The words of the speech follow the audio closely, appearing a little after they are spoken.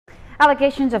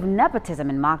Allegations of nepotism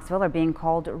in Mocksville are being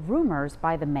called rumors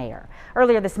by the mayor.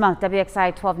 Earlier this month,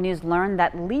 WXI 12 News learned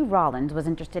that Lee Rollins was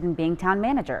interested in being town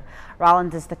manager.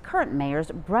 Rollins is the current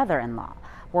mayor's brother-in-law.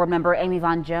 Board member Amy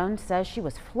Von Jones says she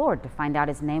was floored to find out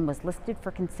his name was listed for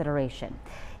consideration.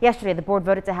 Yesterday, the board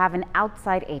voted to have an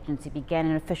outside agency begin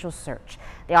an official search.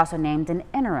 They also named an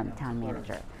interim town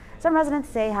manager. Some residents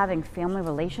say having family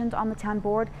relations on the town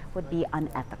board would be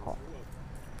unethical.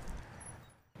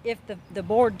 If the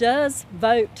board does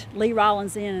vote Lee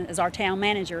Rollins in as our town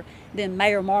manager, then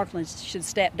Mayor Markland should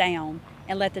step down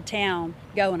and let the town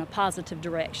go in a positive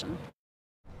direction.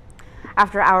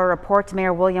 After our report,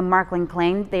 Mayor William Markland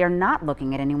claimed they are not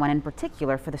looking at anyone in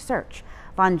particular for the search.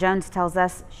 Von Jones tells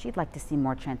us she'd like to see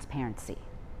more transparency.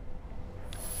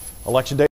 Election day.